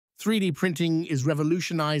3D printing is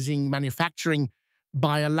revolutionizing manufacturing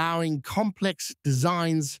by allowing complex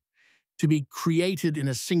designs to be created in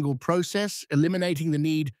a single process, eliminating the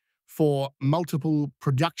need for multiple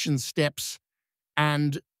production steps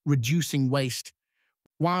and reducing waste.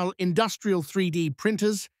 While industrial 3D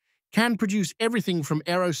printers can produce everything from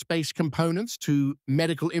aerospace components to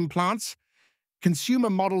medical implants,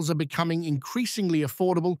 consumer models are becoming increasingly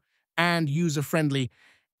affordable and user-friendly.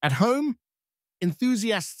 At home,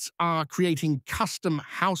 enthusiasts are creating custom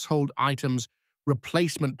household items,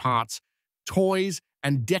 replacement parts, toys,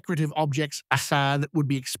 and decorative objects that would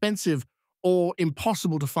be expensive or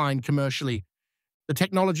impossible to find commercially. The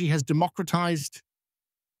technology has democratized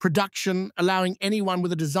production, allowing anyone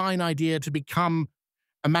with a design idea to become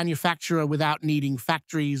a manufacturer without needing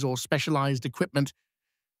factories or specialized equipment.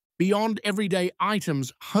 Beyond everyday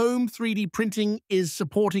items, home 3D printing is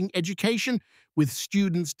supporting education, with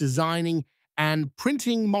students designing and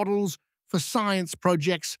printing models for science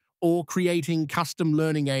projects or creating custom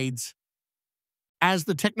learning aids. As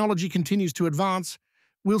the technology continues to advance,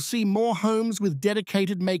 we'll see more homes with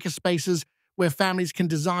dedicated makerspaces where families can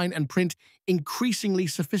design and print increasingly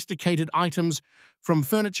sophisticated items, from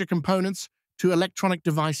furniture components to electronic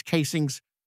device casings.